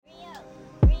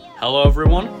Hello,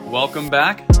 everyone. Welcome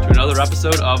back to another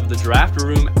episode of the Draft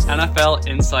Room NFL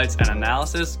Insights and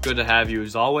Analysis. Good to have you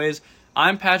as always.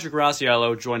 I'm Patrick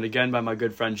Rossiello, joined again by my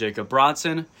good friend Jacob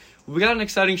Bronson. We got an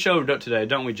exciting show today,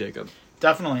 don't we, Jacob?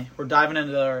 Definitely. We're diving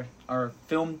into our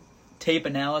film tape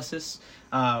analysis.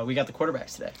 We got the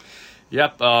quarterbacks today.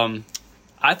 Yep.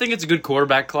 I think it's a good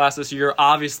quarterback class this year.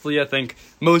 Obviously, I think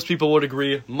most people would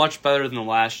agree much better than the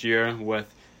last year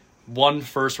with one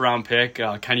first-round pick,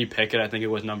 Kenny Pickett. I think it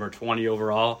was number 20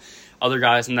 overall. Other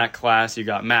guys in that class, you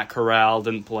got Matt Corral,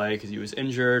 didn't play because he was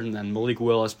injured, and then Malik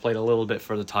Willis played a little bit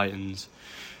for the Titans.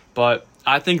 But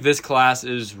I think this class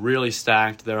is really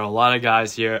stacked. There are a lot of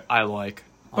guys here I like.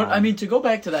 But, to go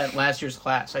back to that last year's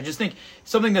class, I just think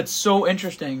something that's so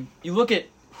interesting, you look at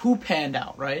who panned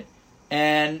out, right?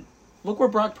 And look where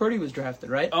Brock Purdy was drafted,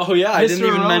 right? Oh, yeah, I didn't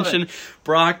even mention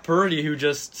Brock Purdy, who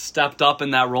just stepped up in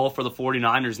that role for the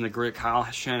 49ers in the great Kyle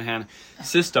Shanahan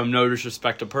system. No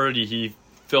disrespect to Purdy, he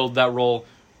filled that role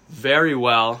very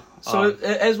well. So,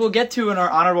 as we'll get to in our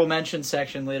honorable mention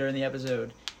section later in the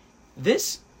episode,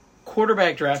 this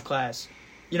quarterback draft class,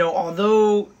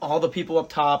 although all the people up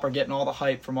top are getting all the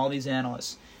hype from all these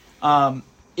analysts,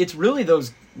 it's really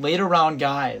those later round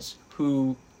guys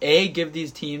who give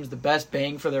these teams the best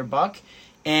bang for their buck,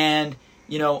 and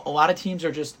a lot of teams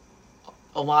are just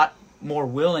a lot more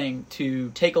willing to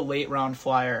take a late round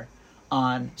flyer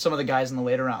on some of the guys in the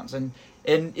later rounds, and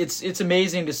it's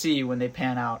amazing to see when they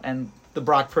pan out. And the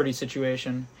Brock Purdy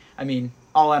situation,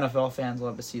 all NFL fans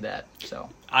love to see that.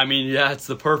 So it's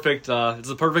the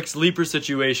perfect sleeper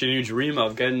situation you dream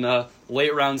of, getting a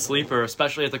late round sleeper,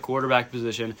 especially at the quarterback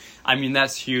position.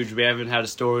 That's huge. We haven't had a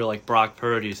story like Brock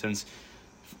Purdy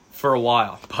for a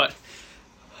while, but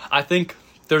I think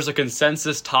there's a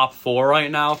consensus top 4 right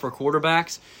now for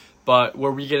quarterbacks, but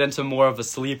where we get into more of the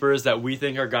sleepers that we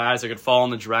think are guys that could fall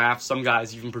in the draft, some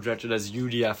guys even projected as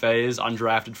UDFAs,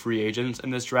 undrafted free agents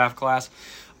in this draft class,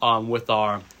 with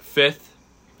our 5th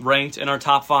ranked in our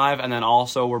top 5, and then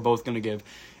also we're both going to give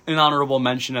an honorable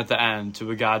mention at the end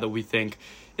to a guy that we think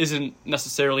isn't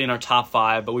necessarily in our top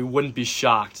 5, but we wouldn't be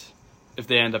shocked if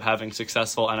they end up having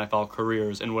successful NFL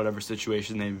careers in whatever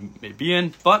situation they may be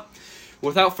in. But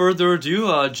without further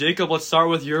ado, Jacob, let's start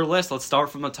with your list. Let's start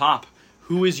from the top.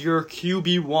 Who is your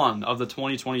QB1 of the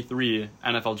 2023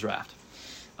 NFL Draft?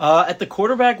 At the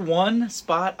quarterback 1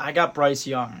 spot, I got Bryce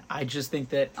Young. I just think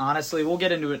that, honestly, we'll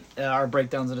get into it, our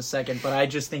breakdowns in a second, but I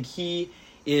just think he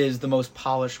is the most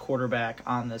polished quarterback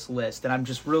on this list, and I'm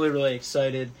just really, really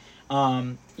excited.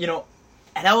 At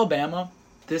Alabama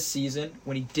this season,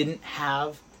 when he didn't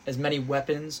have as many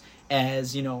weapons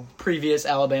as previous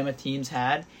Alabama teams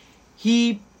had,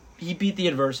 he beat the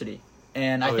adversity,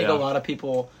 and I think a lot of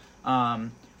people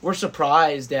were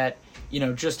surprised at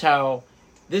just how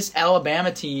this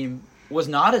Alabama team was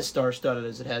not as star-studded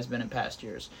as it has been in past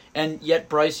years, and yet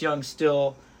Bryce Young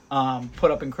still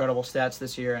put up incredible stats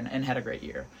this year and had a great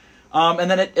year. And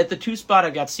then at the 2 spot, I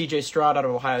got C.J. Stroud out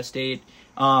of Ohio State.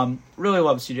 Really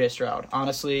love C.J. Stroud.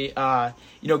 Honestly,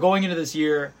 going into this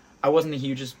year, I wasn't the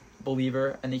hugest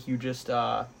believer and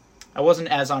I wasn't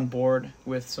as on board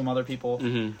with some other people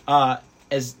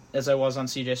as I was on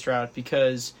C.J. Stroud,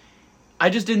 because I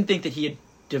just didn't think that he had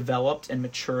developed and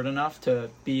matured enough to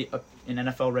be an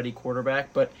NFL-ready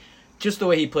quarterback. But just the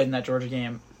way he played in that Georgia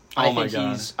game, I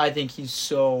think he's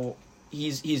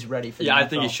ready for the NFL. I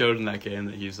think he showed in that game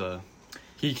that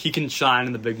he can shine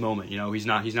in the big moment. He's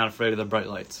not afraid of the bright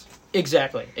lights.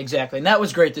 Exactly. And that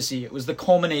was great to see. It was the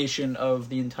culmination of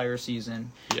the entire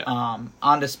season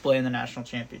on display in the national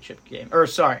championship game.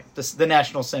 The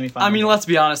national semifinal. Let's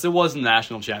be honest, it was the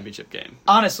national championship game.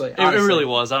 Honestly. It really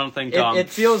was. I don't think... It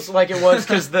feels like it was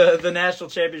because the national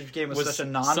championship game was such a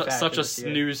non-factor. Such a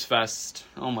snooze fest.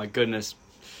 Oh, my goodness.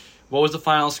 What was the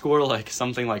final score like?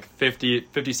 Something like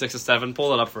 56-7.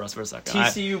 Pull it up for us for a second.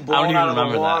 TCU blown out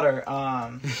of the water.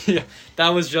 Yeah, that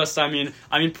was just.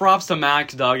 Props to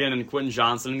Max Duggan and Quentin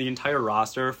Johnson and the entire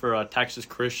roster for Texas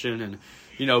Christian and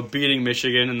beating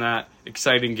Michigan in that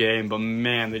exciting game. But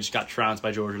man, they just got trounced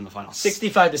by Georgia in the final.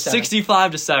 65-7.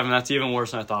 65-7. That's even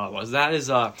worse than I thought it was. That is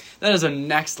a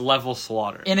next level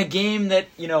slaughter in a game that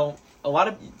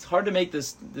it's hard to make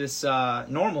this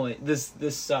normally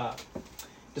this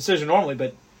decision normally,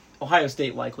 but Ohio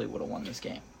State likely would have won this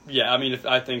game. Yeah,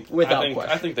 I think they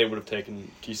would have taken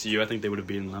TCU. I think they would have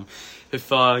beaten them. If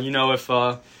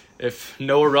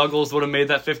Noah Ruggles would have made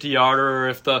that 50-yarder,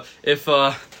 or if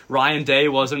Ryan Day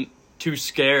wasn't too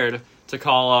scared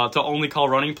to only call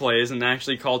running plays and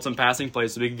actually called some passing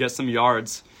plays so we could get some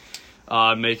yards,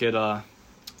 make it a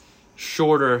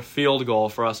shorter field goal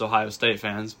for us Ohio State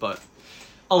fans. But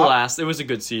alas, it was a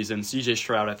good season. C.J.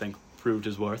 Stroud, I think, proved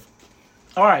his worth.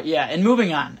 All right, yeah, and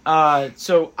moving on.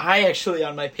 So I actually,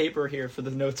 on my paper here for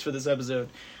the notes for this episode,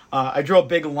 I drew a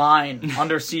big line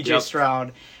under C.J. Yep.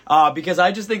 Stroud because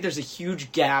I just think there's a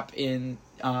huge gap in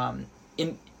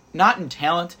not in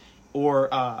talent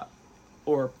or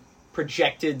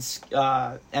projected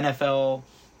NFL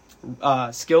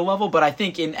skill level, but I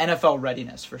think in NFL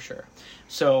readiness for sure.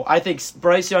 So I think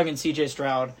Bryce Young and C.J.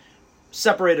 Stroud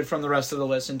separated from the rest of the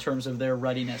list in terms of their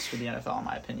readiness for the NFL, in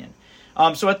my opinion.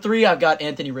 So at 3, I've got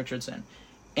Anthony Richardson.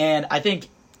 And I think...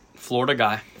 Florida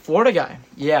guy,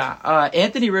 yeah.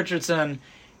 Anthony Richardson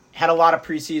had a lot of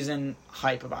preseason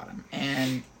hype about him.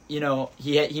 And,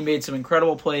 he made some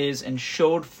incredible plays and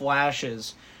showed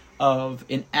flashes of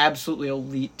an absolutely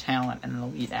elite talent and an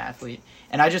elite athlete.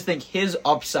 And I just think his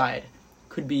upside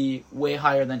could be way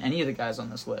higher than any of the guys on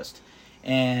this list.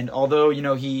 And although,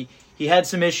 he had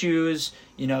some issues,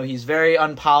 he's very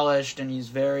unpolished and he's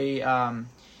very...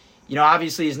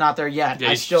 obviously he's not there yet. yeah,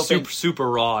 I he's still think super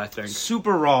raw, I think.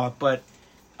 super raw, but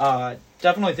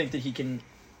definitely think that he can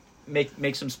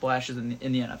make some splashes in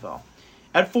the NFL.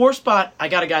 At 4 spot, I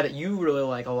got a guy that you really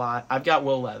like a lot. I've got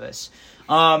Will Levis.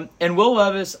 And Will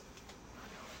Levis,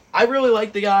 I really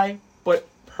like the guy, but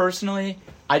personally,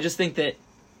 I just think that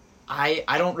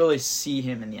I don't really see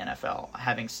him in the NFL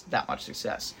having that much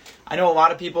success. I know a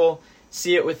lot of people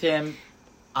see it with him.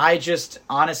 I just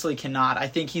honestly cannot. I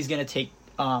think he's going to take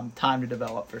time to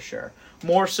develop for sure.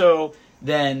 More so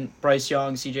than Bryce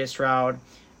Young, C.J. Stroud.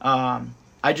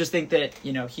 I just think that,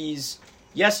 he's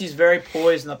very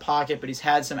poised in the pocket, but he's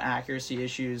had some accuracy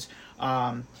issues.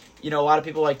 A lot of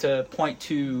people like to point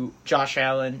to Josh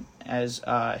Allen as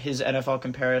his NFL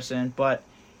comparison, but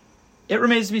it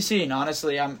remains to be seen.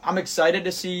 Honestly, I'm excited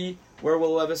to see where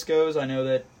Will Levis goes. I know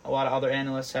that a lot of other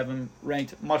analysts have him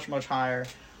ranked much, much higher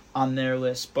on their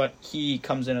list, but he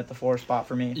comes in at the 4 spot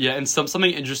for me. Yeah, and something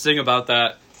interesting about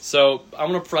that. So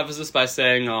I'm going to preface this by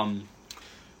saying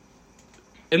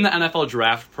in the NFL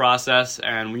draft process,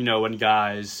 and when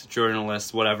guys,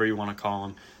 journalists, whatever you want to call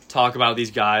them, talk about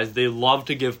these guys, they love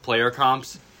to give player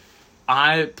comps.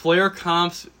 Player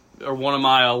comps are one of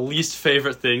my least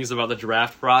favorite things about the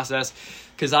draft process,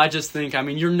 because I just think,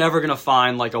 you're never going to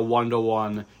find like a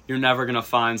 1-to-1. You're never going to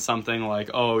find something like,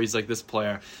 oh, he's like this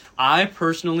player. I think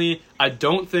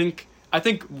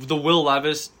the Will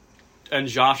Levis and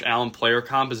Josh Allen player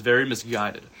comp is very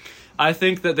misguided. I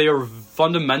think that they are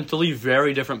fundamentally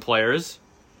very different players,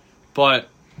 but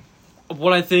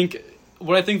what I think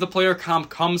the player comp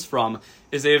comes from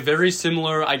is they have very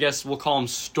similar, I guess we'll call them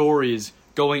stories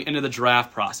going into the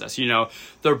draft process.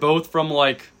 They're both from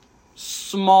like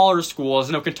smaller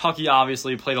schools. Kentucky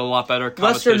obviously played a lot better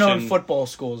competition. Lesser known football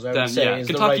schools, I would say. Yeah, is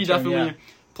Kentucky the right term, definitely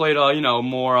played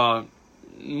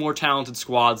more talented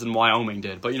squads than Wyoming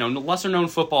did. But lesser known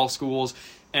football schools,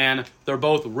 and they're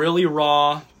both really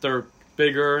raw. They're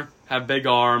bigger, have big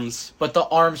arms. But the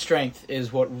arm strength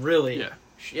is what really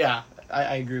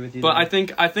I agree with you. But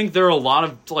there. I think there are a lot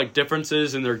of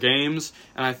differences in their games,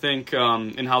 and I think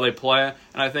in how they play.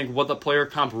 And I think what the player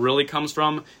comp really comes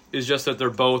from is just that they're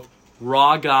both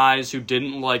raw guys who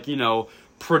didn't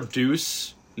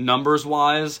produce numbers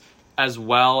wise as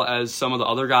well as some of the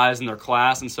other guys in their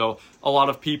class. And so a lot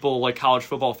of people, like college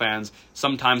football fans,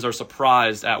 sometimes are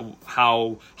surprised at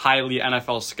how highly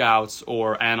NFL scouts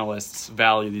or analysts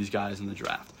value these guys in the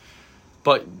draft.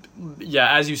 But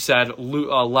yeah, as you said,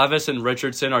 Levis and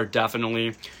Richardson are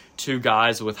definitely 2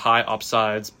 guys with high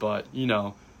upsides, but they're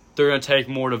going to take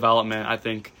more development. I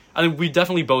think we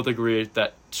definitely both agree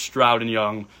that Stroud and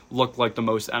Young look like the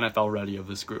most NFL ready of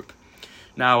this group.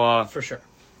 Now, for sure.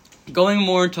 Going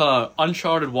more into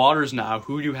uncharted waters now,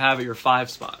 who do you have at your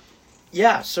 5 spot?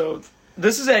 Yeah, so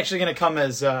this is actually going to come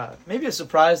as maybe a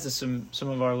surprise to some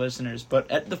of our listeners, but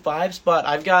at the 5 spot,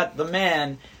 I've got the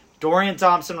man, Dorian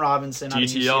Thompson-Robinson out of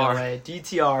UCLA.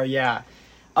 DTR, yeah.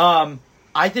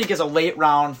 I think as a late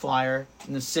round flyer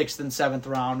in the 6th and 7th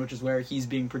round, which is where he's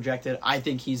being projected, I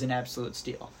think he's an absolute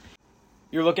steal.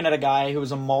 You're looking at a guy who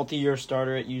was a multi-year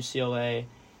starter at UCLA,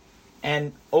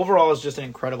 and overall is just an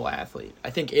incredible athlete.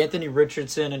 I think Anthony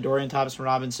Richardson and Dorian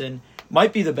Thompson-Robinson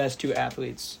might be the best 2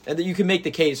 athletes, and that you can make the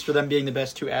case for them being the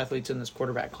best 2 athletes in this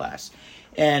quarterback class.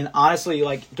 And honestly,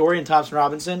 Dorian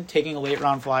Thompson-Robinson taking a late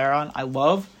round flyer on, I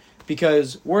love,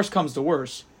 because worst comes to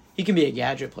worst, he can be a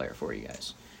gadget player for you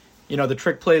guys. The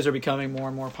trick plays are becoming more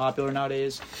and more popular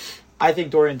nowadays. I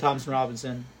think Dorian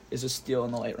Thompson-Robinson is a steal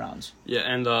in the late rounds. Yeah,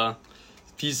 and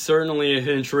he's certainly an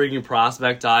intriguing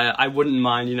prospect. I wouldn't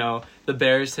mind, the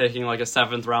Bears taking a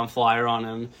 7th round flyer on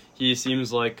him. He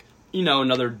seems like,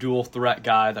 another dual threat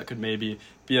guy that could maybe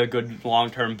be a good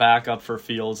long-term backup for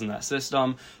Fields in that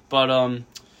system. But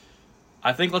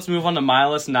I think let's move on to my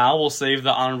list now. We'll save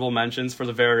the honorable mentions for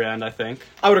the very end, I think.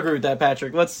 I would agree with that,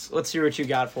 Patrick. Let's hear what you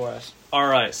got for us. All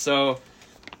right, so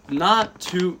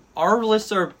our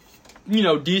lists are,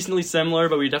 decently similar,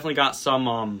 but we definitely got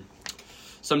some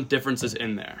differences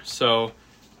in there. So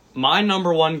my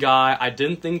number one guy, I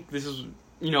didn't think this was,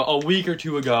 a week or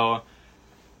two ago,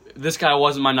 this guy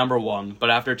wasn't my number one, but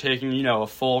after taking, a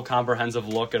full comprehensive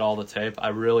look at all the tape, I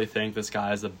really think this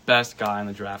guy is the best guy in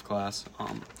the draft class.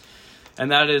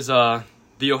 And that is the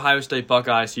Ohio State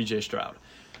Buckeye, C.J. Stroud.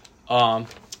 I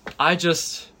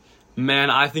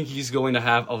think he's going to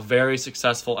have a very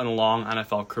successful and long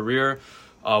NFL career.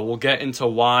 We'll get into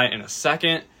why in a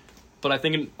second, but I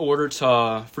think in order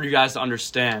for you guys to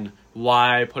understand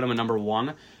why I put him at number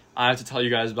one, I have to tell you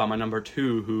guys about my number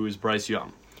two, who is Bryce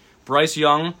Young. Bryce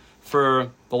Young,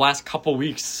 for the last couple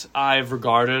weeks, I've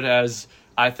regarded as,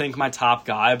 I think, my top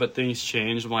guy, but things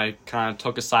changed when I kind of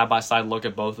took a side-by-side look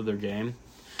at both of their game.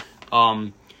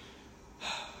 I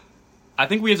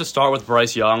think we have to start with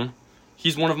Bryce Young.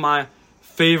 He's one of my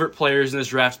favorite players in this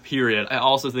draft, period. I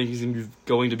also think he's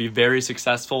going to be very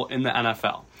successful in the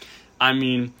NFL. I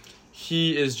mean,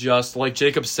 he is just, like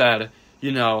Jacob said,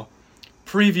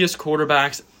 previous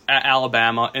quarterbacks at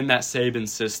Alabama in that Saban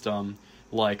system,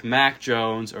 like Mac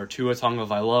Jones or Tua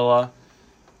Tagovailoa,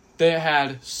 they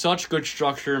had such good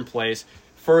structure in place.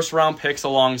 First-round picks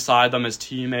alongside them as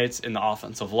teammates in the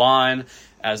offensive line,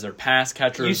 as their pass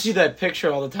catchers. You see that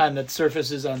picture all the time that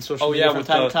surfaces on social media from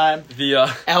time to time.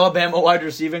 The Alabama wide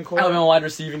receiving core. Alabama wide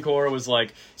receiving core was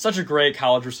like such a great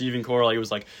college receiving core. Like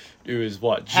it was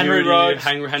what? Henry Judy, Ruggs.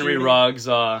 Henry Ruggs.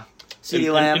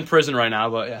 CeeDee Lamb. In prison right now,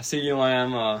 but yeah, CeeDee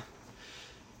Lamb.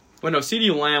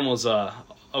 CeeDee Lamb was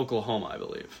Oklahoma, I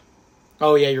believe.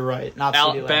 Oh yeah, you're right. Not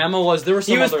Alabama was. There was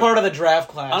some. He was part of the draft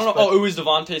class. I don't know. Oh, it was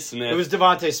Devontae Smith. It was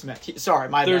Devontae Smith. Sorry,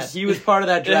 my bad. He was part of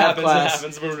that draft class. It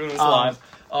happens. We're doing this live.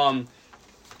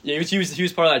 Yeah, he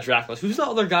was part of that draft class. Who's the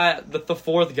other guy? The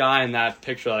fourth guy in that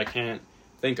picture that I can't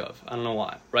think of. I don't know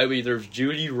why. Right? There's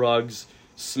Judy, Ruggs,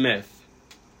 Smith.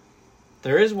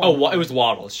 There is one. Oh, it was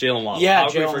Waddle. It's Jalen Waddle. Yeah,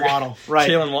 Jalen Waddle. Right.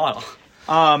 Jalen Waddle.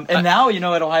 And now,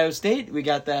 at Ohio State, we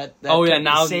got that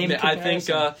now same I think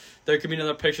there could be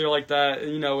another picture like that,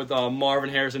 with Marvin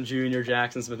Harrison Jr.,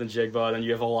 Jackson Smith, and Jigba, and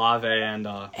you have Olave and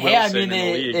Wilson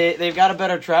they've got a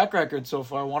better track record so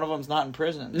far. One of them's not in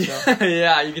prison. So.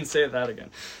 Yeah, you can say that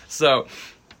again. So,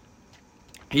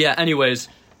 yeah, anyways,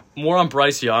 more on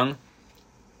Bryce Young.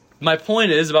 My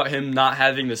point is about him not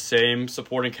having the same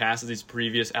supporting cast as these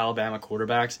previous Alabama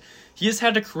quarterbacks. He has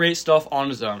had to create stuff on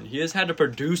his own. He has had to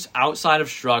produce outside of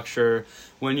structure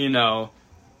when,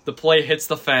 the play hits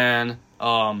the fan,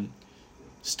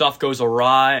 stuff goes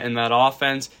awry in that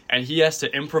offense, and he has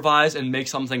to improvise and make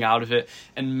something out of it.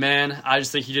 And, man, I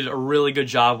just think he did a really good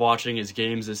job watching his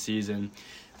games this season.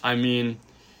 I mean,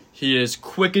 he is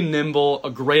quick and nimble,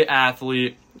 a great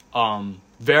athlete,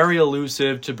 very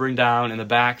elusive to bring down in the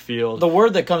backfield. The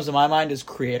word that comes to my mind is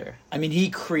creator. I mean, he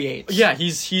creates. Yeah,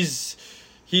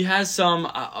 he has some.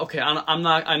 I'm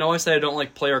not. I know I say I don't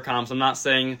like player comps. I'm not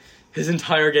saying his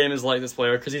entire game is like this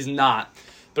player because he's not.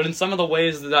 But in some of the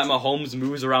ways that Mahomes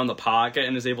moves around the pocket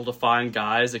and is able to find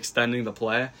guys extending the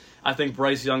play, I think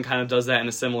Bryce Young kind of does that in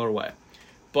a similar way.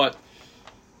 But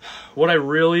what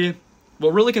really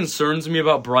concerns me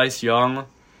about Bryce Young.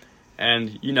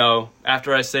 And,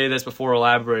 after I say this before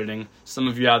elaborating, some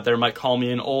of you out there might call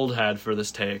me an old head for this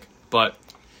take. But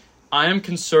I am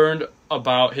concerned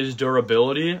about his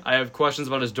durability. I have questions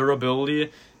about his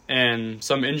durability and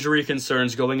some injury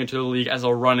concerns going into the league as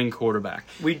a running quarterback.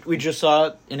 We just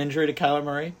saw an injury to Kyler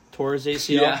Murray, tore his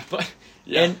ACL. Yeah, but...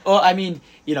 Yeah. And,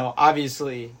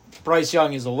 obviously, Bryce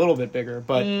Young is a little bit bigger,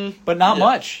 but not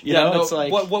much. It's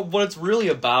like... What it's really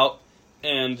about...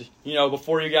 And,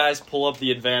 before you guys pull up the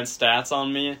advanced stats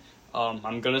on me,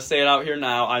 I'm going to say it out here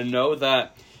now. I know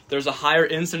that there's a higher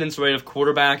incidence rate of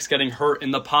quarterbacks getting hurt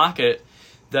in the pocket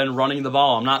than running the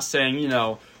ball. I'm not saying,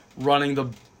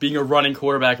 being a running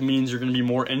quarterback means you're going to be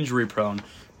more injury prone.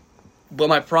 But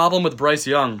my problem with Bryce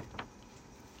Young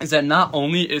is that not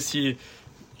only is he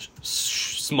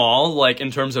small, like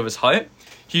in terms of his height,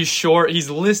 he's short.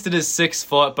 He's listed as 6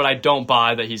 foot, but I don't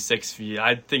buy that he's 6 feet.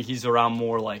 I think he's around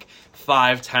more like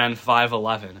 5'10",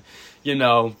 5'11".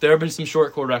 There have been some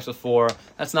short quarterbacks before.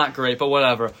 That's not great, but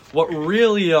whatever. What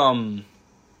really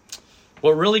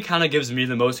kind of gives me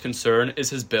the most concern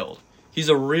is his build. He's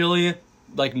a really,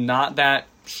 not that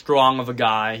strong of a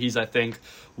guy. He's, I think,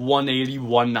 180,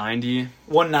 190.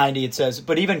 190, it says.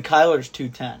 But even Kyler's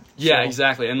 210. Yeah,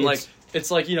 exactly. And,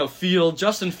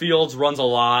 Justin Fields runs a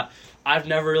lot. I've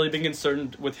never really been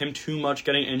concerned with him too much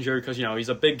getting injured because, he's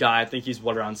a big guy. I think he's,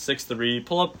 around 6'3".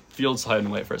 Pull up Fields' height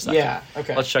and weight for a second. Yeah,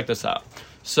 okay. Let's check this out.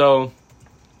 So,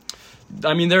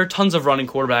 there are tons of running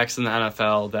quarterbacks in the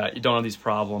NFL that you don't have these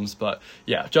problems. But,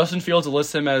 yeah, Justin Fields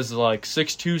lists him as,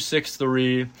 6'2",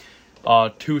 6'3",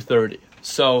 230.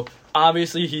 So,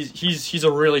 obviously, he's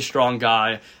a really strong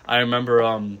guy. I remember,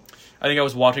 I think I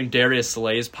was watching Darius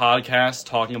Slay's podcast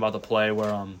talking about the play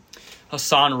where,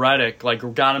 Hassan Reddick,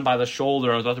 got him by the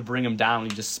shoulder and was about to bring him down. He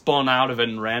just spun out of it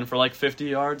and ran for, 50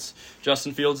 yards,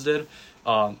 Justin Fields did.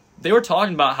 They were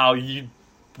talking about how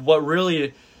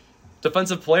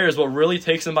defensive players, what really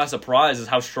takes them by surprise is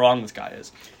how strong this guy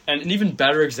is. And an even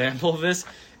better example of this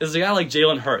is a guy like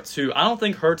Jalen Hurts, who I don't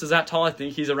think Hurts is that tall. I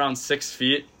think he's around 6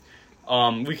 feet.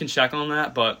 We can check on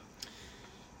that, but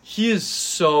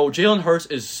Jalen Hurts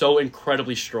is so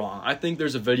incredibly strong. I think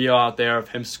there's a video out there of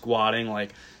him squatting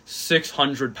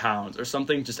 600 pounds or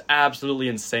something just absolutely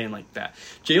insane like that.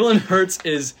 Jalen Hurts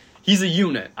he's a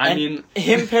unit.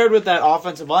 Him paired with that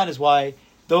offensive line is why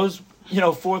those,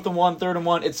 4th and 1, 3rd and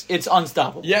 1, it's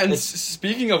unstoppable. Yeah, and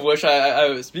speaking of which, I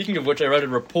read a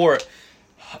report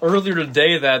earlier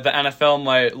today that the NFL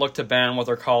might look to ban what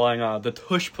they're calling the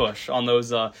tush push on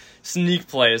those sneak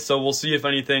plays. So we'll see if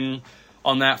anything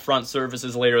on that front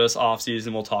surfaces later this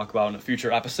offseason. We'll talk about in a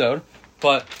future episode.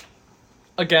 But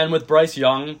again, with Bryce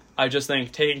Young, I just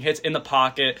think taking hits in the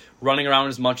pocket, running around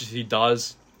as much as he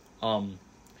does, I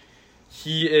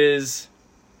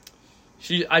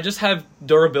just have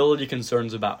durability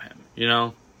concerns about him,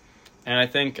 And I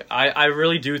think, I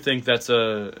really do think that's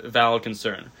a valid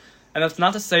concern. And that's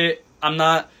not to say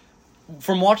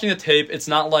from watching the tape, it's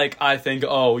not like I think,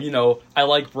 I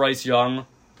like Bryce Young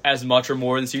as much or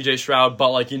more than CJ Stroud,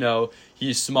 but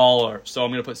he's smaller, so I'm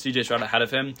going to put CJ Stroud ahead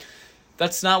of him.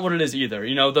 That's not what it is either.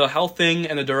 The health thing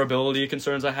and the durability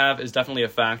concerns I have is definitely a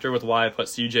factor with why I put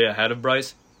CJ ahead of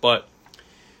Bryce. But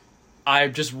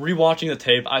I'm just rewatching the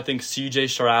tape. I think CJ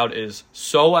Stroud is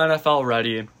so NFL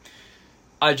ready.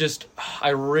 I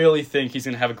really think he's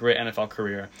going to have a great NFL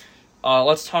career.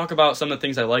 Let's talk about some of the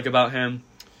things I like about him.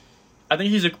 I think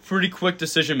he's a pretty quick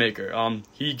decision maker.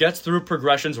 He gets through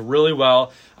progressions really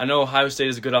well. I know Ohio State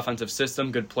is a good offensive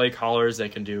system, good play callers. They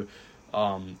can do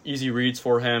easy reads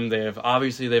for him. They have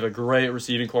a great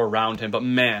receiving core around him. But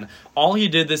man, all he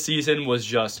did this season was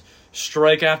just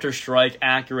strike after strike,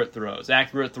 accurate throws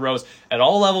at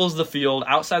all levels of the field,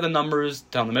 outside the numbers,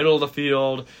 down the middle of the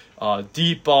field,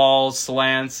 deep balls,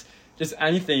 slants, just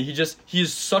anything. He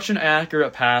is such an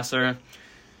accurate passer.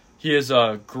 He has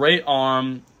a great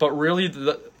arm, but really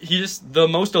the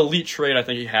most elite trait I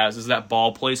think he has is that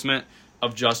ball placement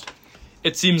of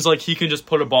it seems like he can just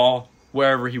put a ball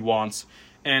wherever he wants.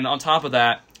 And on top of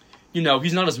that,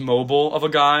 he's not as mobile of a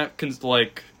guy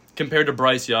compared to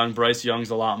Bryce Young. Bryce Young's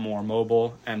a lot more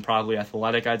mobile and probably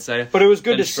athletic, I'd say. But it was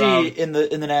good to see in the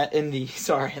semifinal. In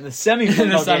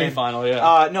the semifinal,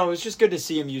 yeah. No, it was just good to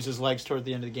see him use his legs toward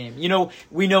the end of the game.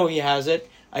 We know he has it.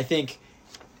 I think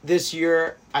this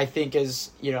year, as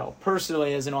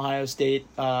personally as an Ohio State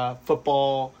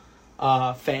football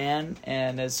fan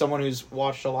and as someone who's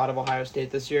watched a lot of Ohio State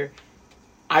this year,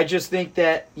 I just think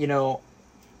that,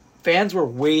 fans were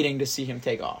waiting to see him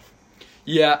take off.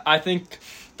 Yeah, I think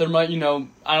there might,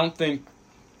 I don't think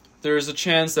there's a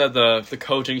chance that the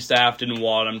coaching staff didn't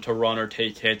want him to run or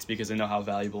take hits because they know how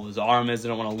valuable his arm is. They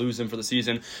don't want to lose him for the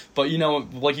season. But,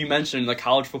 like you mentioned, the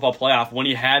college football playoff, when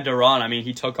he had to run,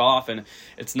 he took off. And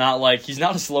it's not like he's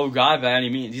not a slow guy by any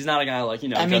means. He's not a guy like,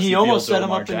 Justin he almost Fields set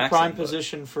him up Jackson, in prime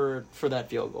position for that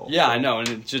field goal. Yeah, so. I know. And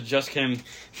it just came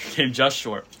just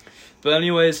short. But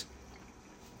anyways,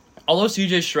 although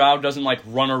CJ Stroud doesn't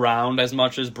run around as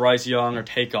much as Bryce Young or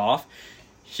take off,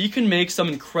 he can make some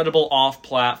incredible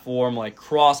off-platform,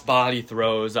 cross-body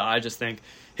throws. I just think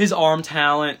his arm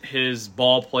talent, his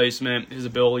ball placement, his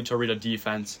ability to read a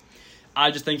defense,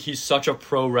 I just think he's such a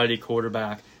pro-ready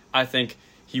quarterback. I think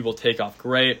he will take off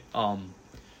great.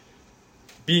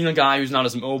 Being a guy who's not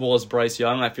as mobile as Bryce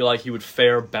Young, I feel like he would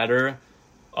fare better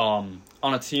on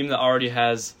a team that already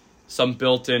has some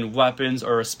built-in weapons,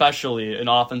 or especially an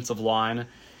offensive line.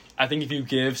 I think if you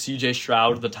give C.J.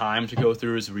 Stroud the time to go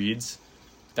through his reads,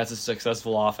 that's a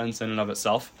successful offense in and of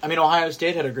itself. Ohio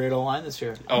State had a great O-line this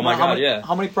year. Oh my God, yeah.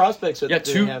 How many prospects did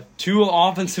they have? Two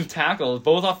offensive tackles,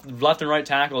 both off left and right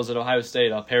tackles at Ohio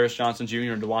State, Paris Johnson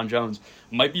Jr. and DeJuan Jones,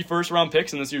 might be first-round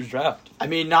picks in this year's draft.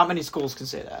 Not many schools can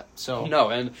say that. So no,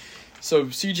 and so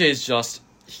C.J.'s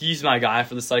he's my guy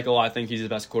for the cycle. I think he's the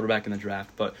best quarterback in the draft.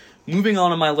 But moving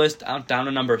on my list, down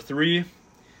to number 3,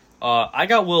 I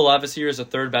got Will Levis here as the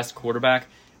third best quarterback,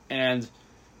 and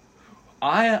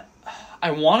I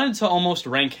wanted to almost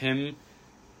rank him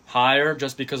higher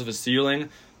just because of his ceiling,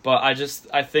 but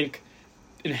I think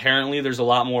inherently there's a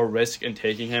lot more risk in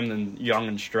taking him than Young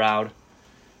and Stroud.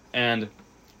 And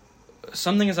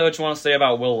something is I just want to say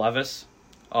about Will Levis.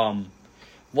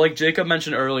 Like Jacob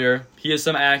mentioned earlier, he has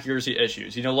some accuracy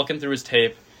issues. Looking through his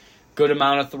tape, good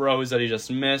amount of throws that he just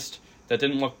missed, that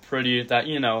didn't look pretty, that,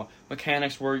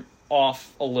 mechanics were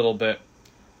off a little bit.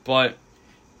 But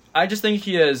I just think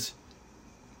he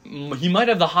might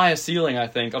have the highest ceiling, I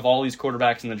think, of all these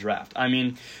quarterbacks in the draft. I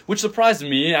mean, which surprised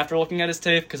me after looking at his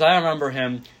tape, because I remember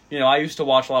him, I used to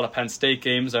watch a lot of Penn State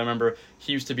games. I remember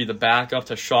he used to be the backup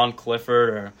to Sean Clifford,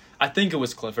 or I think it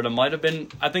was Clifford. It might have been,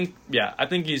 I think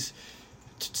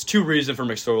it's too recent for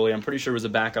McSorley. I'm pretty sure it was a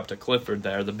backup to Clifford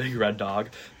there, the big red dog.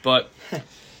 But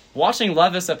watching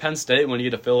Levis at Penn State when he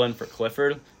had to fill in for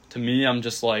Clifford, to me, I'm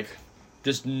just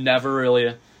never really,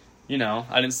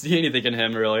 I didn't see anything in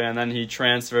him really. And then he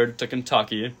transferred to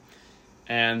Kentucky.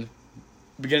 And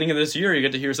beginning of this year, you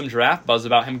get to hear some draft buzz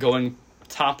about him going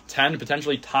top 10,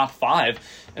 potentially top 5.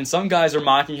 And some guys are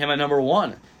mocking him at number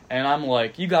 1. And I'm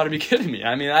like, you got to be kidding me.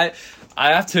 I mean, I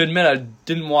have to admit I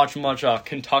didn't watch much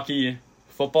Kentucky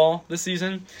football this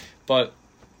season, but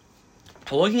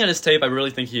looking at his tape, I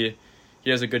really think he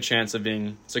has a good chance of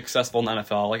being successful in the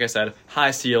NFL. Like I said,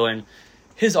 high ceiling.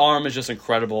 His arm is just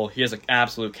incredible. He has an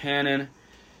absolute cannon.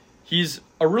 He's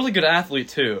a really good athlete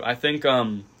too. I think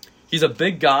he's a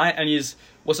big guy, and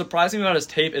what's surprising about his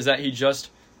tape is that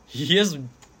he has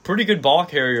pretty good ball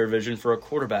carrier vision for a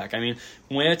quarterback. I mean,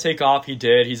 when to take off, he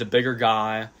did. He's a bigger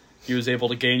guy. He was able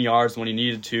to gain yards when he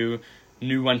needed to.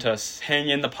 Knew when to hang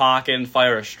in the pocket and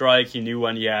fire a strike. He knew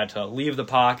when he had to leave the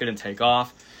pocket and take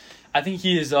off. I think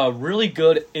he has really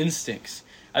good instincts.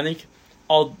 I think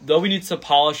although he needs to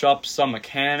polish up some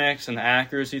mechanics and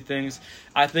accuracy things,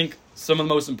 I think some of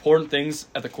the most important things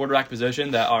at the quarterback position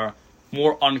that are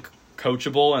more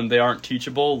uncoachable and they aren't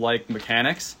teachable, like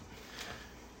mechanics,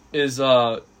 is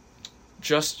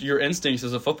just your instincts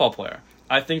as a football player.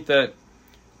 I think that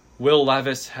Will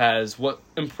Levis has what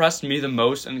impressed me the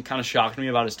most and kind of shocked me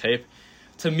about his tape.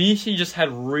 To me, he just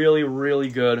had really, really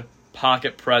good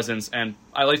pocket presence, and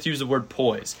I like to use the word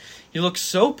poise. He looked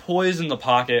so poised in the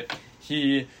pocket.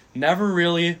 He never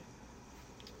really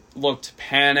looked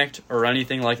panicked or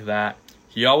anything like that.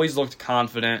 He always looked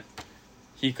confident.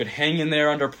 He could hang in there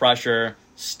under pressure,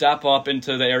 step up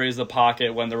into the areas of the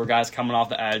pocket when there were guys coming off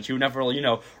the edge. He would never,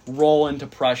 roll into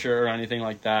pressure or anything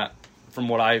like that from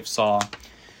what I saw.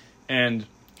 And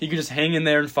he could just hang in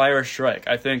there and fire a strike.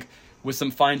 I think with some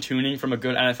fine-tuning from a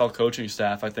good NFL coaching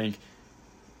staff, I think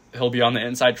he'll be on the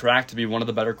inside track to be one of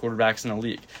the better quarterbacks in the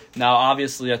league. Now,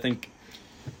 obviously, I think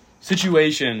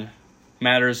situation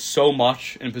matters so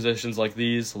much in positions like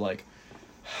these. Like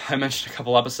I mentioned a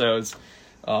couple episodes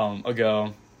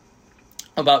ago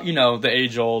about, the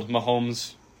age-old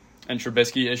Mahomes and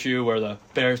Trubisky issue where the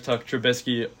Bears took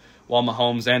Trubisky while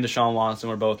Mahomes and Deshaun Watson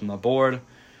were both on the board.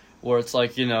 Where it's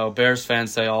like, Bears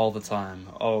fans say all the time,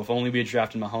 oh, if only we had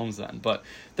drafted Mahomes then. But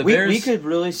Bears... We could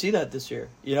really see that this year.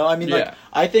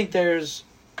 I think there's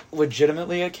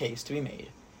legitimately a case to be made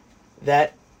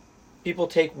that people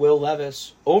take Will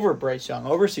Levis over Bryce Young,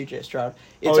 over C.J. Stroud.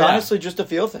 It's honestly just a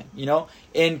feel thing,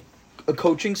 And a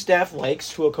coaching staff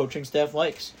likes who a coaching staff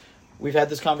likes. We've had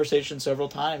this conversation several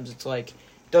times. It's like,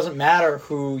 it doesn't matter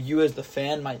who you as the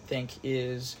fan might think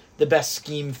is the best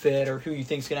scheme fit or who you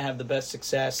think is going to have the best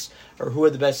success or who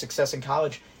had the best success in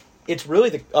college. It's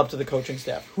really up to the coaching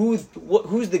staff. Who's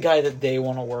the guy that they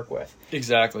want to work with?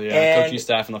 Exactly, yeah. Coaching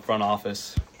staff in the front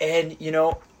office. And,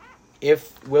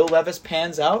 if Will Levis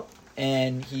pans out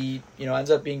and he, ends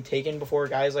up being taken before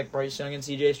guys like Bryce Young and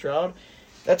C.J. Stroud,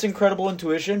 that's incredible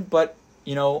intuition. But,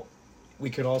 we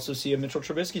could also see a Mitchell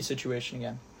Trubisky situation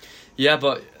again. Yeah,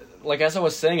 but... as I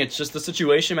was saying, it's just the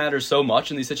situation matters so much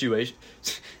in these situations.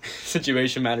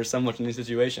 Situation matters so much in these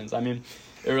situations. I mean,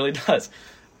 it really does.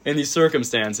 In these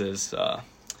circumstances,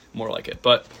 more like it.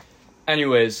 But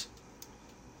anyways,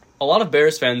 a lot of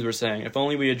Bears fans were saying, if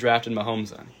only we had drafted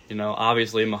Mahomes then.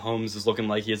 Obviously Mahomes is looking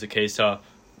like he has a case to,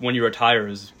 when he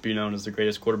retires, be known as the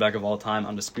greatest quarterback of all time,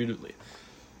 undisputedly.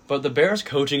 But the Bears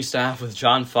coaching staff with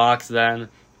John Fox then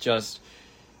just...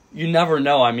 You never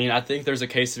know. I mean, I think there's a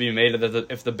case to be made that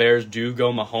if the Bears do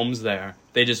go Mahomes there,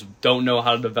 they just don't know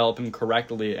how to develop him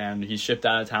correctly, and he's shipped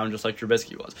out of town just like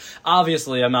Trubisky was.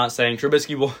 Obviously, I'm not saying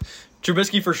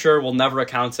Trubisky for sure will never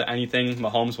account to anything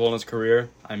Mahomes will in his career.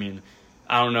 I mean,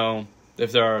 I don't know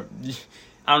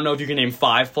if you can name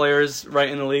 5 players right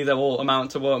in the league that will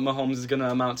amount to what Mahomes is going to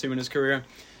amount to in his career.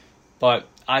 But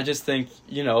I just think,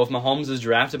 if Mahomes is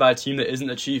drafted by a team that isn't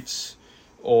the Chiefs,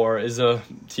 or is a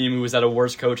team who has had a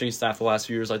worse coaching staff the last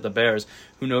few years like the Bears,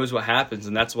 who knows what happens.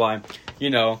 And that's why,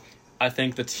 I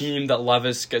think the team that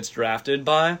Levis gets drafted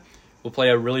by will play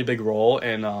a really big role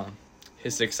in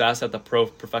his success at the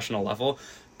professional level,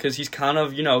 because he's kind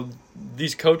of,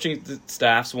 these coaching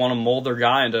staffs want to mold their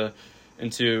guy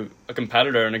into a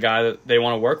competitor and a guy that they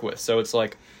want to work with. So it's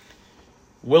like,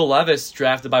 Will Levis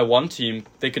drafted by one team,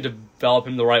 they could develop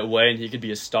him the right way and he could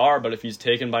be a star, but if he's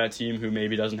taken by a team who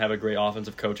maybe doesn't have a great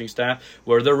offensive coaching staff,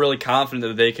 where they're really confident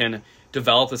that they can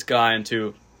develop this guy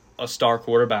into a star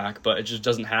quarterback, but it just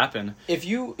doesn't happen. If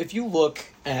you look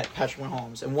at Patrick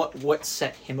Mahomes and what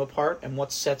set him apart and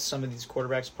what sets some of these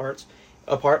quarterbacks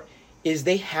apart is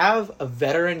they have a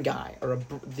veteran guy, or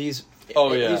these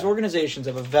organizations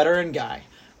have a veteran guy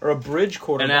or a bridge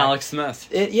quarterback. And Alex Smith.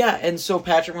 And so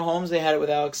Patrick Mahomes, they had it with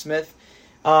Alex Smith.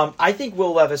 I think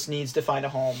Will Levis needs to find a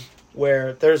home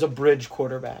where there's a bridge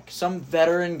quarterback, some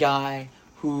veteran guy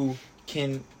who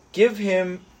can give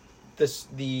him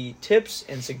the tips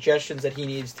and suggestions that he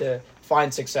needs to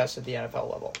find success at the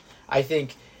NFL level. I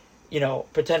think,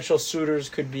 potential suitors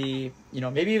could be,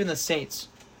 maybe even the Saints.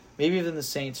 Maybe even the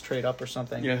Saints trade up or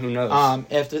something. Yeah, who knows?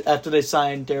 After they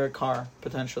sign Derek Carr,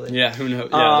 potentially. Yeah, who knows?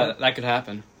 Yeah, that could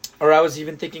happen. Or I was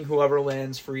even thinking whoever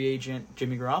lands free agent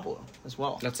Jimmy Garoppolo as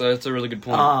well. That's a really good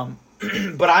point.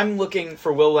 But I'm looking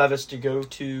for Will Levis to go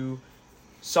to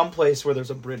some place where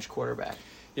there's a bridge quarterback.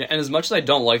 Yeah, and as much as I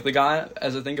don't like the guy,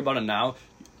 as I think about it now,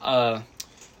 I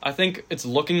think it's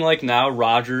looking like now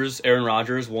Aaron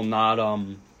Rodgers will not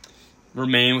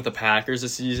remain with the Packers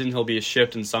this season. He'll be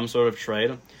shipped in some sort of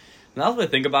trade. Now that I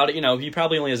think about it, he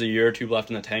probably only has a year or two left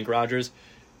in the tank, Rodgers.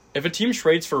 If a team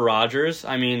trades for Rodgers,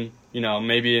 I mean,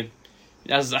 maybe,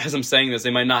 as I'm saying this,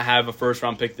 they might not have a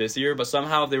first-round pick this year, but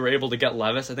somehow if they were able to get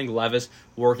Levis, I think Levis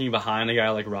working behind a guy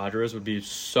like Rodgers would be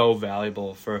so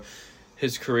valuable for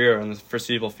his career in the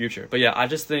foreseeable future. But yeah, I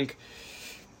just think,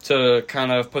 to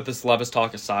kind of put this Levis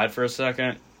talk aside for a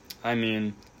second, I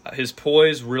mean, his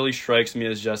poise really strikes me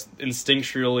as just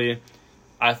instinctually,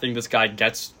 I think this guy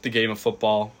gets the game of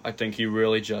football. I think he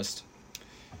really just,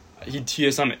 he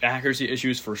has some accuracy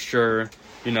issues for sure.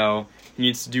 He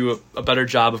needs to do a better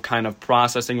job of kind of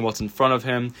processing what's in front of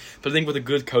him. But I think with a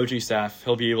good coaching staff,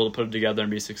 he'll be able to put it together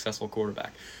and be a successful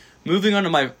quarterback. Moving on to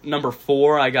my number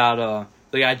 4, I got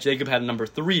the guy Jacob had at number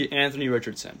 3, Anthony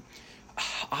Richardson.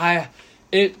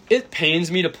 It pains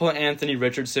me to put Anthony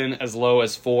Richardson as low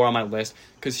as 4 on my list,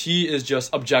 because he is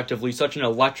just objectively such an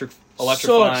electrifying,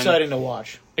 so exciting to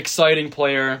watch. Exciting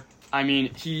player. I mean,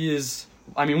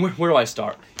 where do I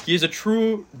start? He is a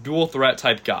true dual threat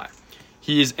type guy.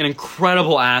 He's an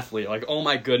incredible athlete. Like, oh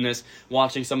my goodness,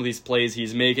 watching some of these plays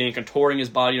he's making, contorting his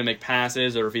body to make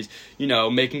passes, or if he's,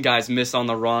 making guys miss on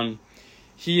the run.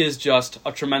 He is just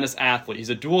a tremendous athlete. He's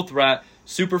a dual threat,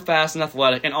 super fast and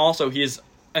athletic, and also he is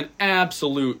an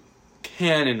absolute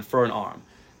cannon for an arm.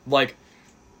 Like,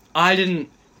 I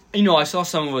saw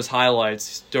some of his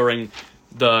highlights during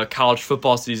the college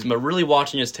football season, but really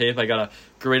watching his tape, I got a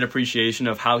great appreciation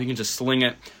of how he can just sling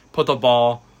it, put the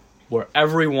ball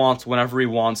wherever he wants, whenever he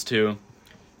wants to,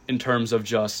 in terms of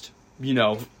just,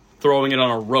 throwing it on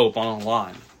a rope on a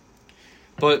line.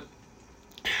 But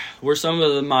where some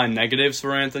of my negatives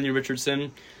for Anthony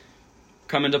Richardson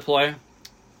come into play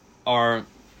are,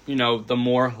 the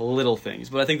more little things.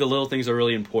 But I think the little things are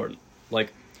really important.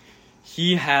 Like,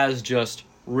 he has just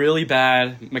really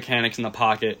bad mechanics in the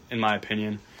pocket, in my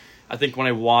opinion. I think when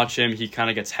I watch him, he kind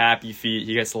of gets happy feet.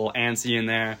 He gets a little antsy in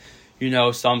there.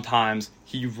 Sometimes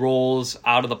he rolls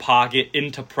out of the pocket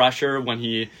into pressure when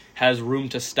he has room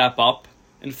to step up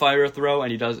and fire a throw,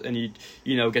 and he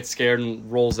gets scared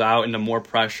and rolls out into more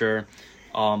pressure.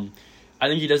 I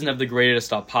think he doesn't have the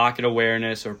greatest pocket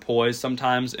awareness or poise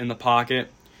sometimes in the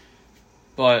pocket.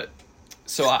 But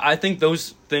so I think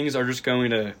those things are just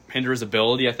going to hinder his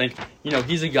ability. I think,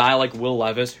 he's a guy like Will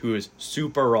Levis who is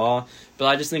super raw, but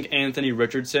I just think Anthony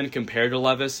Richardson compared to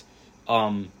Levis,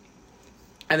 I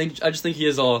just think he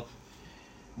has a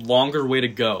longer way to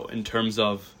go in terms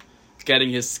of getting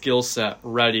his skill set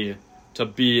ready to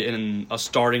be in a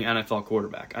starting NFL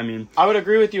quarterback. I would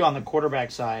agree with you on the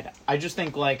quarterback side. I just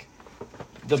think,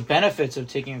 the benefits of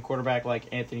taking a quarterback like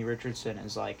Anthony Richardson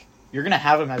is, you're going to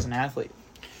have him as an athlete.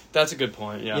 That's a good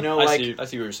point, yeah. I see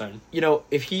what you're saying.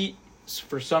 If he,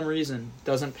 for some reason,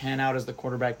 doesn't pan out as the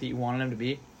quarterback that you wanted him to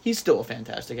be, he's still a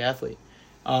fantastic athlete.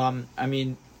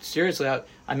 Seriously,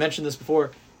 I mentioned this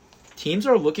before. Teams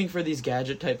are looking for these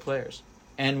gadget-type players.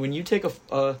 And when you take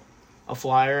a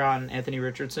flyer on Anthony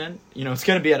Richardson, it's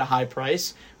going to be at a high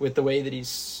price with the way that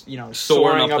he's,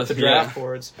 soaring up the draft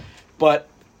boards. But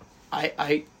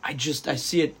I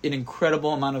see an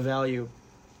incredible amount of value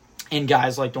in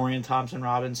guys like Dorian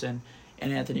Thompson-Robinson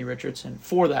and Anthony Richardson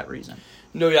for that reason.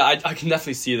 No, yeah, I can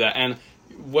definitely see that. And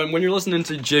when you're listening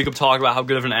to Jacob talk about how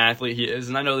good of an athlete he is,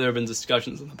 and I know there have been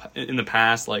discussions in the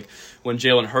past, like when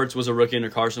Jalen Hurts was a rookie under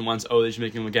Carson Wentz, they should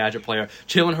make him a gadget player.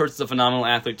 Jalen Hurts is a phenomenal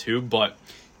athlete too, but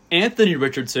Anthony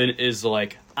Richardson is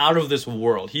like out of this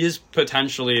world. He is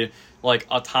potentially like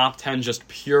a top 10 just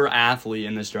pure athlete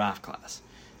in this draft class.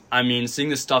 I mean, seeing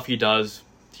the stuff he does,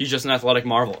 he's just an athletic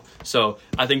marvel. So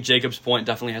I think Jacob's point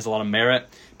definitely has a lot of merit.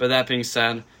 But that being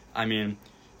said, I mean,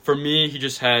 for me, he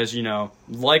just has,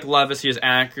 like Levis, he has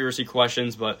accuracy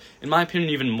questions, but in my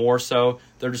opinion, even more so,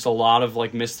 there are just a lot of,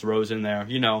 missed throws in there.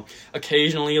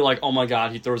 Occasionally, oh my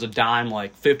God, he throws a dime,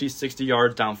 50, 60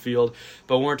 yards downfield.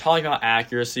 But when we're talking about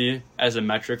accuracy as a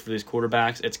metric for these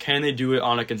quarterbacks, it's can they do it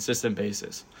on a consistent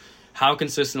basis? How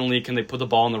consistently can they put the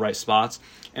ball in the right spots?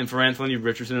 And for Anthony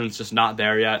Richardson, it's just not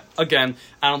there yet. Again,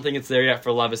 I don't think it's there yet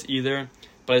for Levis either,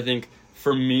 but I think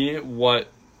for me, what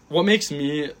makes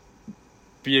me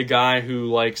be a guy who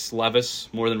likes Levis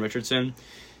more than Richardson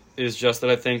is just that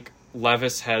I think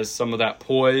Levis has some of that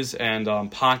poise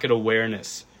and pocket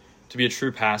awareness to be a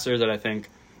true passer that I think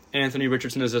Anthony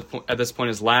Richardson at this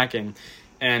point is lacking.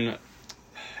 And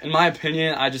in my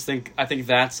opinion, I think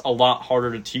that's a lot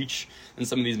harder to teach than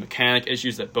some of these mechanic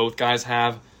issues that both guys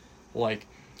have. Like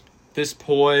this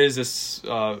poise, this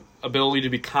ability to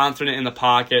be confident in the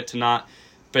pocket, to not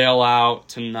bail out,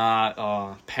 to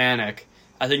not panic.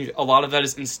 I think a lot of that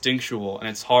is instinctual, and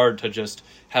it's hard to just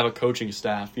have a coaching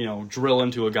staff, drill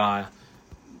into a guy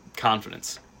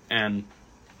confidence. And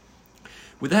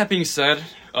with that being said,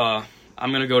 I'm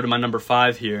going to go to my number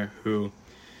 5 here,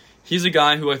 he's a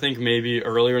guy who I think maybe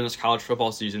earlier in this college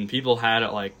football season, people had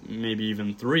at maybe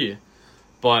even 3.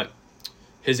 But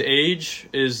his age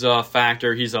is a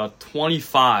factor. He's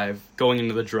 25 going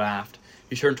into the draft.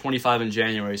 He turned 25 in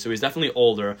January, so he's definitely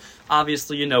older.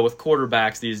 Obviously, with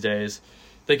quarterbacks these days,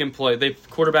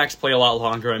 quarterbacks play a lot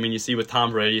longer. I mean, you see with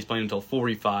Tom Brady, he's playing until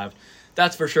 45.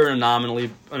 That's for sure an anomaly,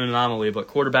 but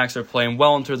quarterbacks are playing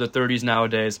well into their 30s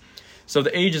nowadays. So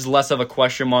the age is less of a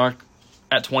question mark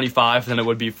at 25 than it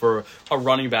would be for a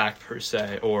running back per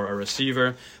se or a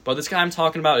receiver. But this guy I'm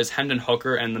talking about is Hendon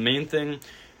Hooker, and the main thing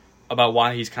about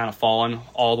why he's kind of fallen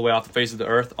all the way off the face of the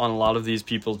earth on a lot of these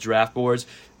people's draft boards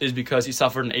is because he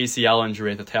suffered an ACL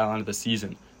injury at the tail end of the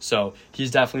season. So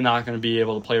he's definitely not going to be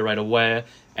able to play right away,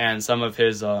 and some of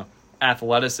his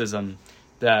athleticism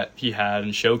that he had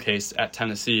and showcased at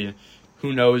Tennessee,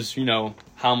 who knows,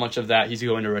 how much of that he's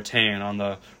going to retain on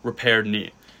the repaired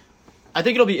knee. I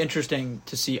think it'll be interesting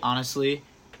to see, honestly,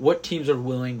 what teams are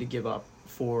willing to give up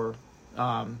for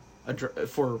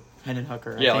Hendon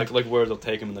Hooker. Yeah, like where they'll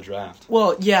take him in the draft.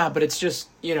 Well, yeah, but it's just,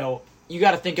 you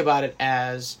got to think about it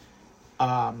as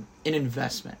an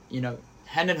investment.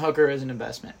 Hendon Hooker is an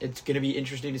investment. It's going to be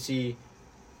interesting to see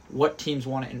what teams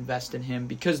want to invest in him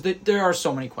because there are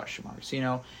so many question marks.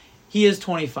 He is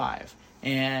 25,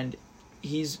 and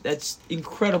that's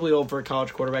incredibly old for a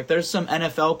college quarterback. There's some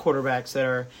NFL quarterbacks that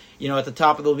are, at the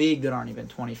top of the league that aren't even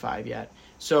 25 yet.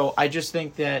 So I just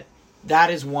think that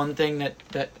is one thing that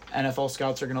NFL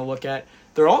scouts are going to look at.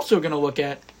 They're also going to look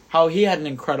at how he had an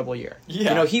incredible year.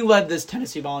 Yeah. He led this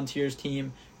Tennessee Volunteers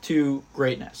team to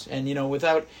greatness. And,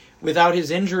 without his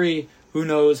injury, who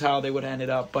knows how they would have ended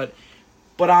up. But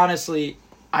honestly,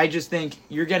 I just think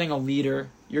you're getting a leader.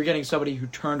 You're getting somebody who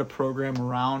turned a program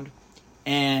around.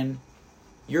 And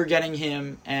you're getting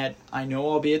him at, I know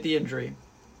albeit the injury,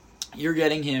 you're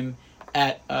getting him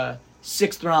at a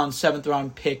 6th round, 7th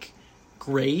round pick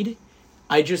grade.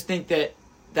 I just think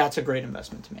that's a great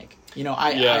investment to make.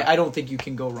 I don't think you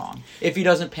can go wrong. If he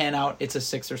doesn't pan out, it's a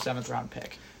 6th or 7th round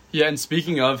pick. Yeah, and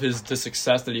speaking of the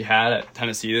success that he had at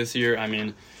Tennessee this year, I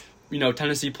mean,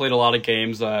 Tennessee played a lot of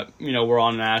games that, were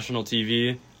on national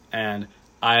TV, and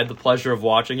I had the pleasure of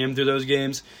watching him through those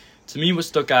games. To me, what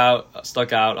stuck out,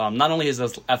 not only his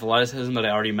athleticism that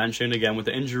I already mentioned, again, with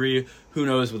the injury, who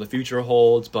knows what the future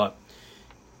holds, but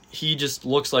he just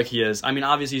looks like he is. I mean,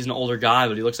 obviously he's an older guy,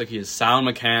 but he looks like he has sound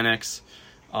mechanics.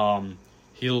 When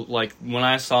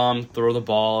I saw him throw the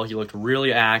ball, he looked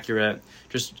really accurate.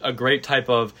 Just a great type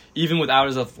of, even without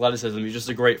his athleticism, he's just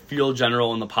a great field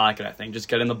general in the pocket, I think. Just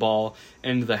getting the ball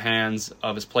into the hands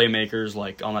of his playmakers,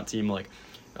 on that team,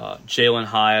 Jalen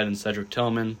Hyatt and Cedric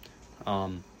Tillman.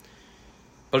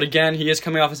 But again, he is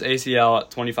coming off his ACL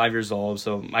at 25 years old,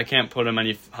 so I can't put him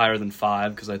any higher than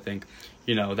 5 because I think,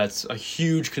 that's a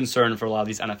huge concern for a lot of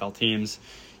these NFL teams.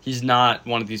 He's not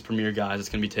one of these premier guys that's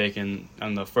going to be taken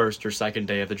on the first or second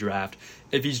day of the draft.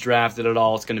 If he's drafted at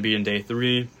all, it's going to be in day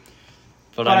 3.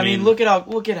 But I mean, look at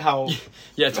how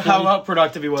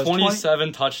productive he was.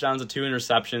 27 touchdowns and 2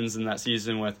 interceptions in that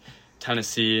season with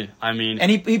Tennessee. I mean,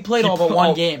 And he played all but put one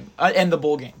all- game and the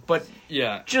bowl game, but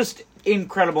yeah. just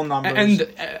incredible numbers.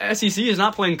 And SEC is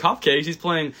not playing cupcakes. He's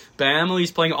playing Bama.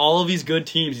 He's playing all of these good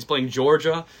teams. He's playing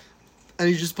Georgia, and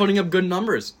he's just putting up good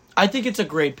numbers. I think it's a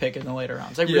great pick in the later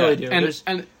rounds. I really do.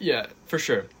 And yeah, for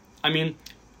sure. I mean,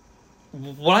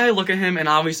 when I look at him, and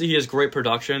obviously he has great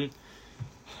production.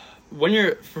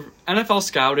 NFL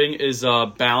scouting is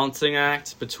a balancing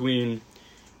act between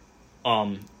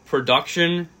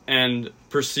production and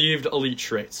perceived elite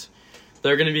traits.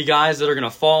 There are going to be guys that are going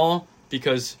to fall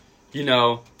because,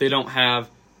 they don't have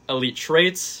elite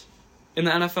traits in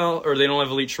the NFL, or they don't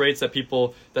have elite traits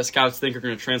that scouts think are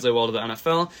going to translate well to the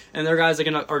NFL. And there are guys that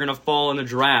are going to fall in the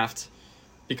draft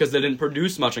because they didn't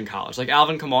produce much in college. Like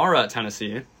Alvin Kamara at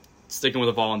Tennessee, sticking with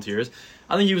the Volunteers.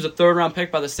 I think he was a third-round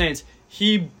pick by the Saints.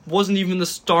 He wasn't even the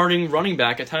starting running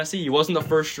back at Tennessee. He wasn't the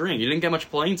first string. He didn't get much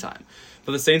playing time.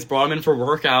 But the Saints brought him in for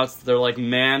workouts. They're like,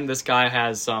 man, this guy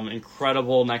has some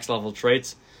incredible next-level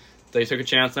traits. They took a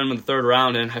chance on him in the third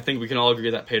round, and I think we can all agree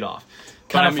that paid off.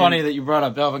 Kind of funny that you brought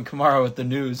up Alvin Kamara with the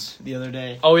news the other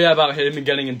day. Oh, yeah, about him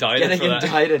getting indicted for that. Getting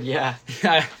indicted, yeah.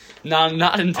 Yeah,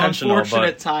 not intentional.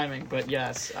 Unfortunate timing, but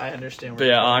yes, I understand. But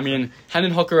yeah, I mean,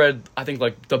 Hendon Hooker had, I think,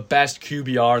 like the best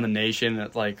QBR in the nation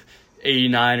at like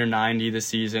 89 or 90 this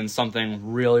season,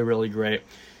 something really, really great.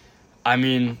 I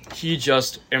mean, he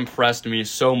just impressed me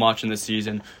so much in this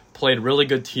season. Played really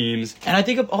good teams. And I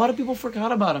think a lot of people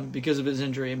forgot about him because of his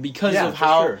injury and because of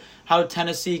how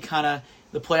Tennessee kind of,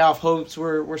 the playoff hopes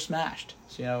were smashed.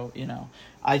 So,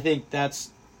 I think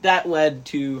that led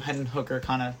to Hendon Hooker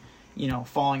kind of,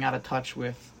 falling out of touch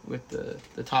with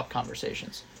the top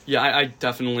conversations. Yeah, I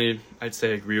definitely, I'd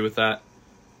say agree with that.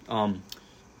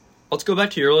 Let's go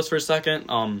back to your list for a second.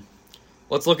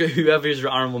 Let's look at whoever is your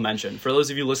honorable mention. For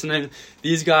those of you listening,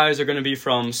 these guys are going to be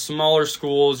from smaller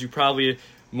schools. You probably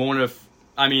won't have,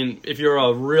 if you're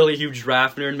a really huge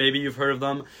draft nerd, maybe you've heard of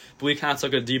them. But we kind of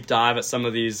took a deep dive at some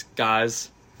of these guys.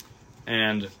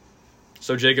 And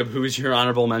so, Jacob, who's your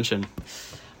honorable mention?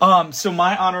 So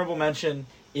my honorable mention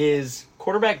is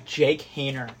quarterback Jake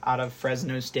Haener out of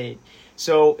Fresno State.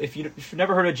 So if you've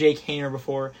never heard of Jake Haener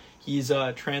before, he's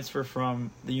a transfer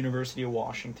from the University of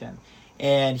Washington.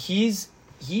 And he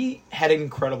had an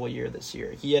incredible year this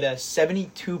year. He had a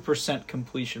 72%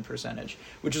 completion percentage,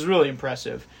 which is really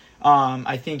impressive.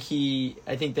 I think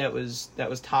that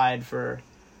was tied for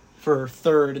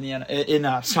third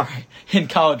in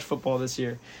college football this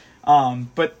year.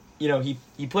 But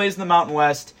he plays in the Mountain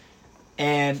West,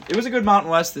 and it was a good Mountain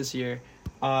West this year.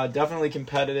 Definitely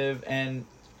competitive, and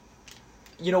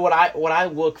what I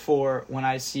look for when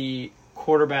I see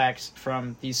quarterbacks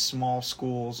from these small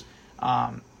schools,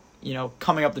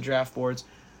 coming up the draft boards,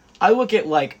 I look at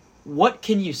what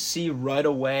can you see right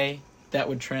away that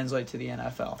would translate to the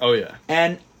NFL. Oh yeah,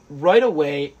 and right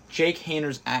away, Jake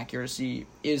Haener's accuracy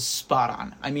is spot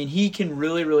on. I mean, he can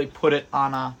really, really put it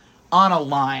on a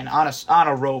line, on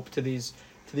a rope to these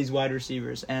wide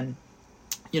receivers, and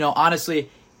honestly,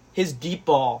 his deep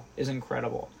ball is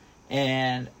incredible,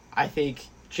 and I think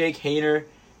Jake Haener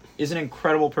is an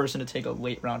incredible person to take a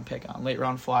late round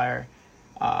flyer,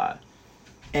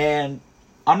 and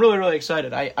I'm really, really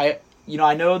excited. I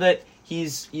know that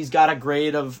he's got a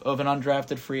grade of an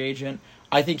undrafted free agent.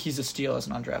 I think he's a steal as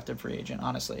an undrafted free agent,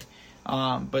 honestly.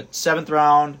 But 7th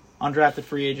round, undrafted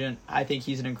free agent, I think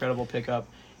he's an incredible pickup.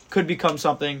 Could become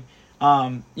something.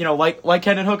 Like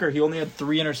Hendon Hooker, he only had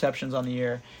 3 interceptions on the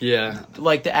year. Yeah.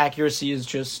 The accuracy is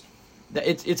just,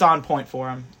 it's on point for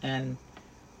him. And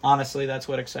honestly, that's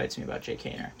what excites me about Jake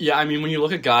Haener. Yeah, when you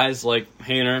look at guys like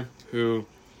Haener who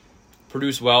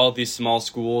produce well at these small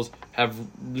schools, have,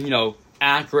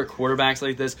 accurate quarterbacks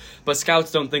like this, but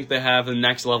scouts don't think they have the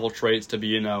next level traits to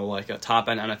be, like a top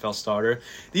end NFL starter.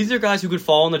 These are guys who could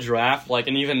fall in the draft,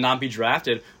 and even not be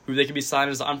drafted, who they could be signed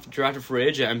as an undrafted free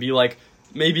agent and be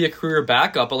maybe a career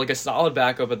backup, but a solid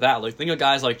backup at that. Think of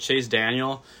guys like Chase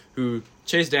Daniel's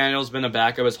been a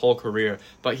backup his whole career,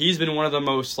 but he's been one of the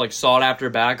most sought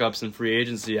after backups in free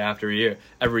agency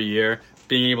every year,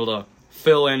 being able to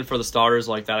fill in for the starters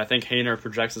like that. I think Haener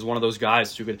projects as one of those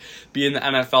guys who could be in the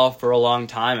NFL for a long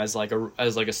time as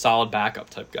a solid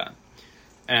backup type guy.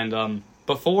 And do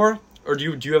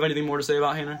you have anything more to say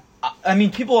about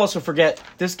Haener? People also forget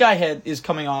this guy is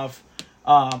coming off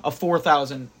a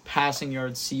 4,000 passing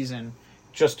yard season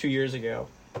just 2 years ago,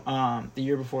 the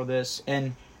year before this,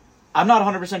 and I'm not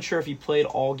 100% sure if he played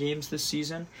all games this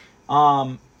season,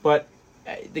 but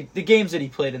the games that he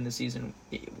played in the season,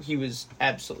 he was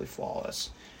absolutely flawless.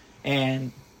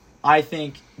 And I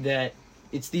think that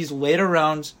it's these later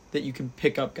rounds that you can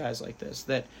pick up guys like this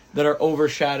that are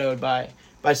overshadowed by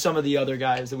some of the other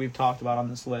guys that we've talked about on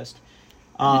this list.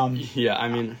 Yeah, I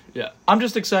mean, yeah. I'm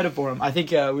just excited for him. I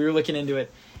think we were looking into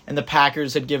it, and the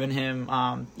Packers had given him.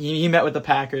 He met with the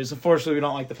Packers. Unfortunately, we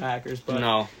don't like the Packers, but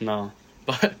no,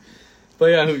 but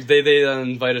yeah, they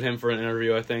invited him for an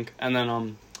interview, I think, and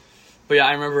then but yeah,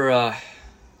 I remember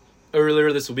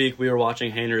earlier this week we were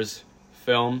watching Hayner's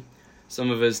film,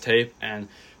 some of his tape, and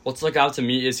what stuck out to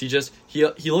me is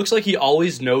he looks like he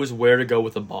always knows where to go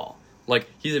with the ball. Like,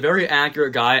 he's a very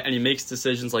accurate guy, and he makes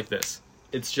decisions like this.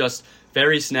 It's just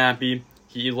very snappy.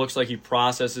 He looks like he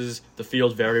processes the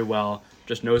field very well,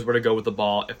 just knows where to go with the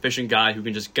ball. Efficient guy who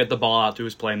can just get the ball out to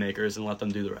his playmakers and let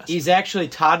them do the rest. He's actually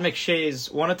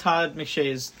one of Todd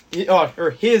McShay's,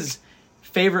 or his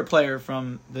favorite player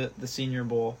from the Senior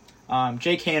Bowl.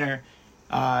 Jake Haener,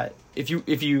 if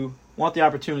you want the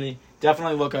opportunity,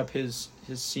 definitely look up his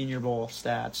Senior Bowl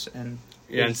stats and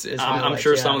I'm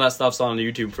sure some of that stuff's on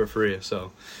YouTube for free.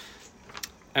 So,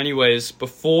 anyways,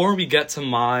 before we get to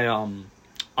my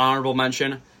honorable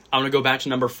mention, I'm gonna go back to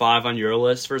number 5 on your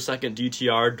list for a second.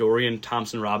 DTR Dorian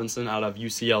Thompson-Robinson out of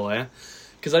UCLA,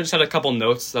 because I just had a couple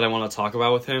notes that I want to talk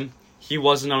about with him. He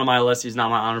wasn't on my list. He's not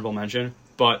my honorable mention,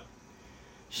 but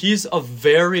he's a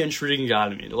very intriguing guy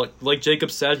to me. Like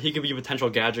Jacob said, he could be a potential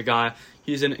gadget guy.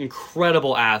 He's an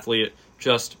incredible athlete,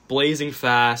 just blazing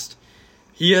fast.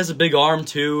 He has a big arm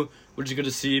too, which is good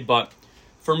to see. But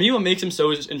for me, what makes him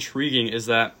so intriguing is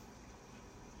that,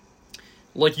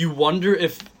 like, you wonder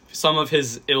if some of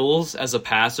his ills as a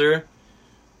passer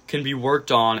can be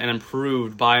worked on and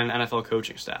improved by an NFL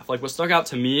coaching staff. Like, what stuck out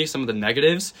to me, some of the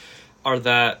negatives, are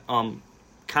that kind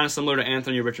of similar to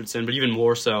Anthony Richardson, but even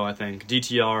more so, I think.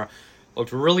 DTR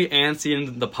looked really antsy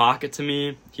in the pocket to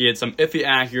me. He had some iffy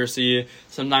accuracy.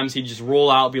 Sometimes he'd just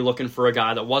roll out, be looking for a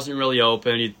guy that wasn't really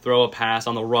open. He'd throw a pass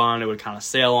on the run. It would kind of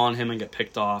sail on him and get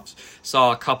picked off.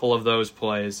 Saw a couple of those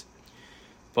plays.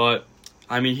 But,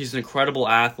 I mean, he's an incredible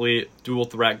athlete, dual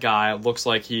threat guy. Looks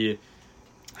like he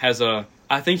has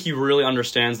I think he really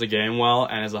understands the game well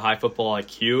and has a high football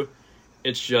IQ.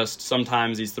 It's just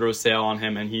sometimes he throws sail on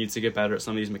him and he needs to get better at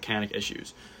some of these mechanic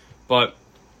issues. But,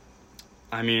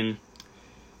 I mean,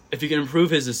 if he can improve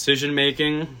his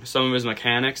decision-making, some of his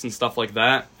mechanics and stuff like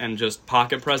that, and just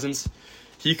pocket presence,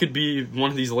 he could be one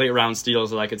of these late-round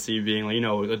steals that I could see being,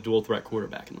 like, a dual-threat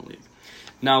quarterback in the league.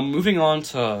 Now, moving on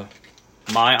to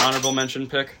my honorable mention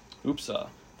pick. Oops, I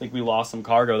think we lost some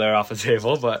cargo there off the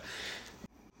table, but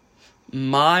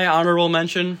my honorable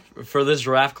mention for this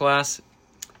draft class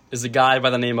is a guy by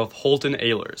the name of Holton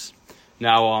Ahlers.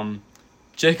 Now,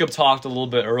 Jacob talked a little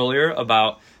bit earlier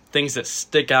about things that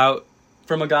stick out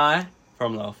from a guy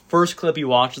from the first clip you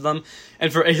watch of them.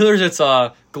 And for Ahlers, it's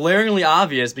glaringly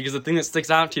obvious because the thing that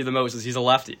sticks out to you the most is he's a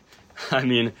lefty. I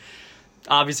mean,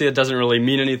 obviously it doesn't really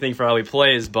mean anything for how he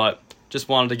plays, but just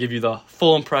wanted to give you the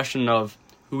full impression of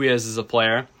who he is as a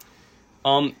player.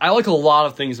 I like a lot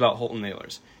of things about Holton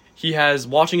Ahlers.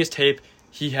 Watching his tape,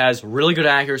 he has really good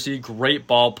accuracy, great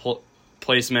ball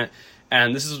placement,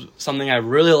 and this is something I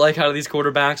really like out of these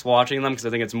quarterbacks, watching them, because I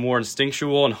think it's more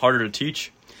instinctual and harder to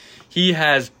teach. He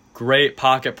has great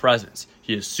pocket presence.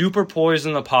 He is super poised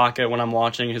in the pocket when I'm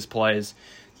watching his plays.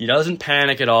 He doesn't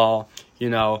panic at all. He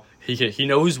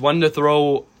knows when to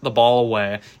throw the ball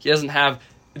away. He doesn't have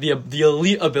the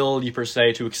elite ability, per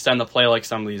se, to extend the play like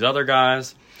some of these other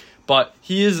guys. But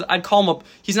I'd call him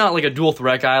he's not like a dual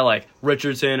threat guy like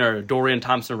Richardson or Dorian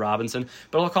Thompson-Robinson,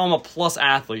 but I'll call him a plus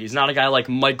athlete. He's not a guy like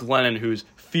Mike Glennon whose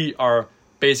feet are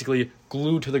basically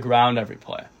glued to the ground every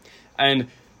play. And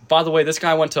by the way, this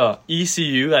guy went to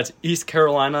ECU, that's East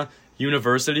Carolina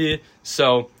University,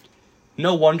 so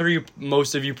no wonder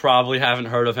most of you probably haven't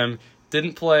heard of him.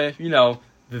 Didn't play,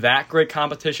 that great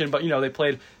competition, but, they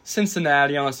played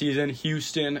Cincinnati on the season,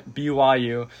 Houston,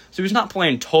 BYU, so he's not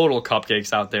playing total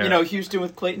cupcakes out there. Houston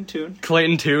with Clayton Tune.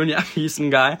 Clayton Tune, yeah, Houston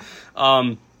guy.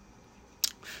 But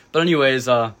anyways,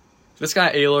 this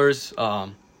guy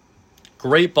Ahlers,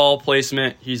 great ball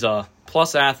placement. He's a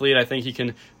plus athlete. I think he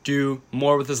can do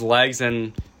more with his legs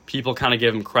than people kind of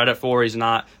give him credit for. He's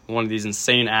not one of these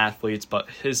insane athletes, but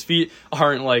his feet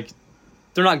aren't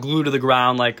they're not glued to the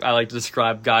ground like I like to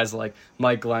describe guys like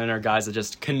Mike Glennon or guys that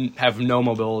just can have no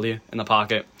mobility in the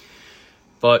pocket.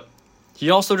 But he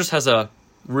also just has a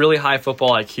really high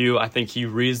football IQ. I think he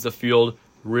reads the field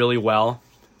really well.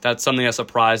 That's something that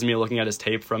surprised me looking at his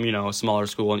tape from, a smaller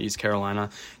school in East Carolina.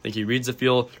 I think he reads the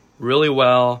field really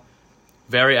well,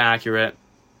 very accurate,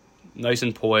 nice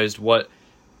and poised.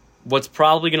 What's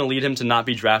probably going to lead him to not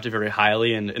be drafted very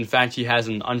highly, and in fact, he has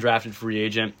an undrafted free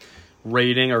agent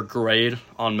rating or grade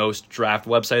on most draft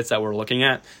websites that we're looking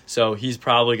at. So he's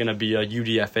probably going to be a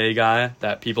UDFA guy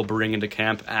that people bring into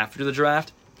camp after the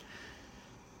draft.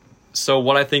 So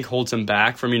what I think holds him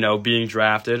back from, being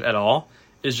drafted at all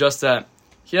is just that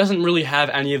he doesn't really have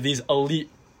any of these elite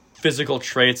physical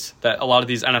traits that a lot of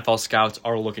these NFL scouts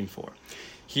are looking for.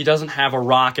 He doesn't have a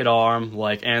rocket arm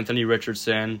like Anthony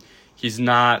Richardson. He's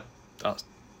not a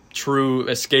true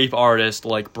escape artist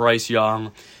like Bryce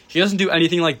Young. He doesn't do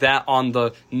anything like that on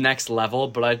the next level,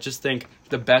 but I just think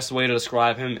the best way to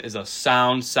describe him is a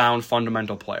sound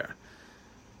fundamental player.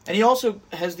 And he also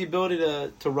has the ability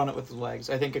to run it with his legs.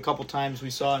 I think a couple times we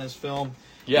saw in his film,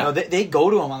 Yeah. They go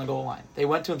to him on the goal line. They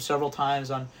went to him several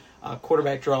times on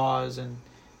quarterback draws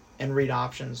and read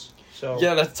options. So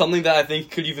Yeah, that's something that I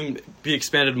think could even be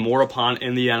expanded more upon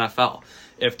in the NFL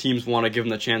if teams want to give him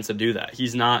the chance to do that.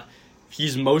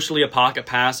 He's mostly a pocket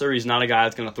passer. He's not a guy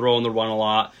that's going to throw in the run a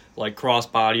lot, like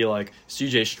cross-body, like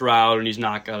C.J. Stroud, and he's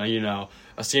not going to,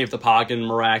 escape the pocket in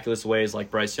miraculous ways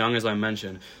like Bryce Young, as I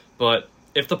mentioned. But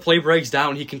if the play breaks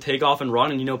down, he can take off and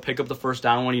run and, pick up the first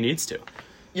down when he needs to.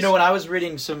 When I was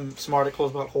reading some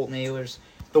articles about Holton Ahlers,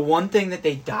 the one thing that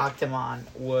they docked him on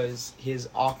was his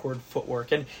awkward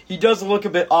footwork. And he does look a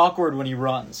bit awkward when he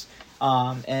runs.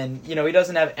 And he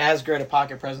doesn't have as great a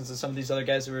pocket presence as some of these other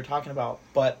guys that we were talking about.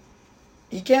 But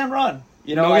he can run.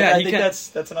 I think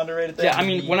that's an underrated thing. Yeah, I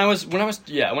mean, when I was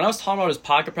talking about his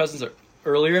pocket presence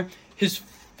earlier,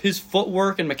 his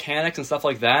footwork and mechanics and stuff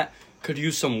like that could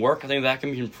use some work. I think that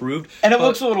can be improved. And it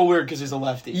looks a little weird because he's a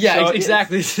lefty. Yeah, so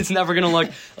exactly. It's never going to look...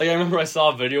 Like, I remember I saw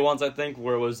a video once, I think,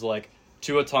 where it was, like,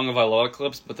 Tua Tagovailoa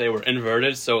clips, but they were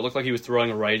inverted, so it looked like he was throwing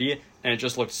a righty, and it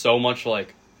just looked so much,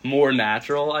 like, more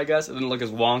natural, I guess. It didn't look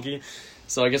as wonky.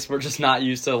 So I guess we're just not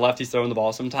used to lefties throwing the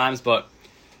ball sometimes, but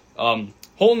Holton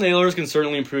Ahlers can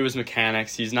certainly improve his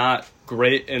mechanics. He's not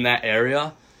great in that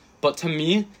area, but to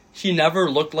me, he never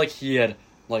looked like he had,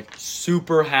 like,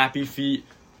 super happy feet,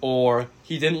 or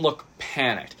he didn't look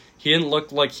panicked. He didn't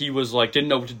look like he was, like, didn't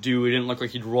know what to do. He didn't look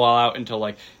like he'd roll out into,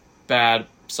 like, bad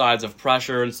sides of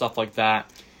pressure and stuff like that.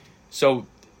 So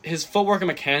his footwork and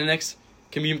mechanics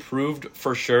can be improved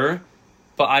for sure,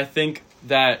 but I think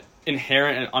that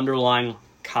inherent and underlying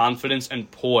confidence and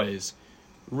poise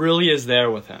really is there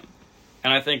with him.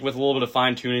 And I think with a little bit of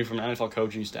fine-tuning from an NFL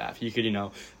coaching staff, he could,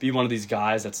 be one of these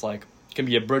guys that's, like, can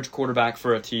be a bridge quarterback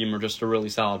for a team or just a really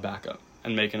solid backup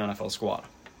and make an NFL squad.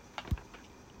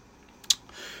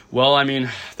 Well, I mean,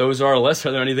 those are our lists.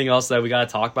 Are there anything else that we got to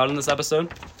talk about in this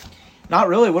episode? Not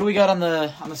really. What do we got on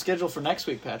the schedule for next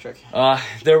week, Patrick?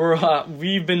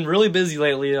 We've been really busy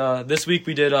lately. This week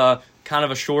we did kind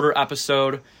of a shorter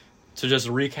episode to just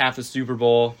recap the Super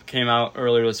Bowl. Came out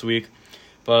earlier this week.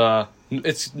 But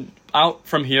it's out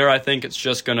from here. I think it's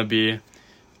just going to be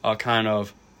a kind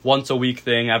of once-a-week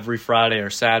thing every Friday or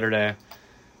Saturday.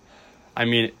 I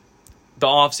mean, the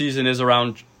off-season is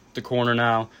around the corner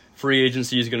now. Free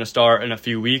agency is going to start in a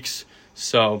few weeks.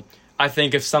 So I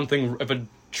think if a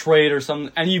trade or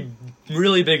any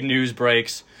really big news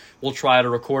breaks, we'll try to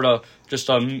record a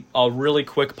really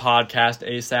quick podcast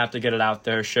ASAP to get it out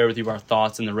there, share with you our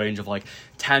thoughts in the range of like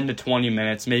 10 to 20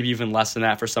 minutes, maybe even less than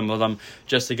that for some of them,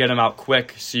 just to get them out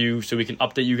quick so we can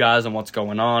update you guys on what's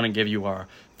going on and give you our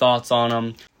thoughts on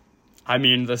them. I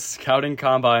mean, the scouting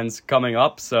combine's coming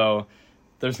up, so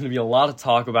there's going to be a lot to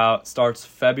talk about. Starts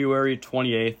February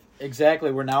 28th.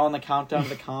 Exactly. We're now on the countdown to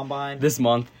the combine. This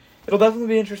month. It'll definitely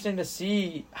be interesting to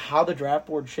see how the draft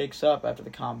board shakes up after the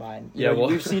combine.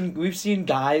 We've seen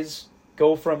guys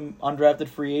go from undrafted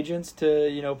free agents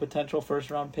to, potential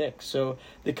first-round picks. So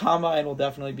the combine will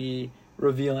definitely be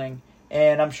revealing.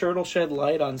 And I'm sure it'll shed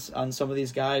light on some of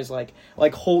these guys like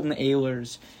Holton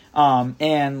Ahlers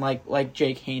and like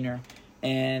Jake Haener.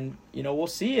 And, we'll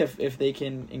see if they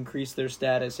can increase their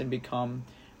status and become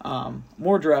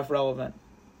more draft relevant.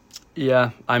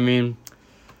 Yeah, I mean,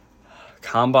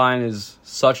 Combine is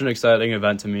such an exciting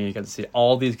event to me. You get to see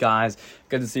all these guys.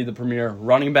 Get to see the premier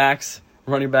running backs.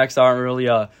 Running backs aren't really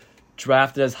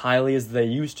drafted as highly as they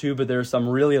used to, but there are some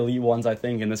really elite ones, I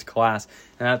think, in this class.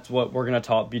 And that's what we're going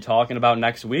to be talking about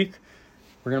next week.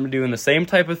 We're going to be doing the same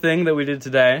type of thing that we did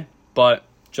today, but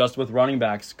just with running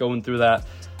backs, going through that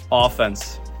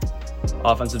offensive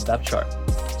depth chart.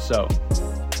 So,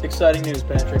 exciting news,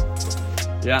 Patrick.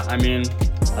 Yeah, I mean,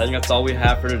 I think that's all we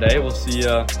have for today. We'll see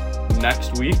you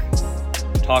next week.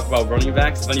 Talk about running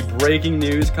backs. If any breaking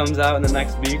news comes out in the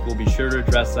next week, we'll be sure to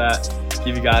address that,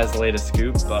 give you guys the latest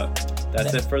scoop. But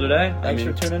that's it for today. Thanks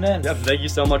for tuning in. Yeah, thank you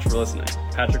so much for listening.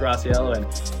 Patrick Graciello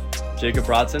and Jacob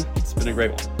Brodson. It's been a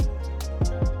great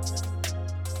one.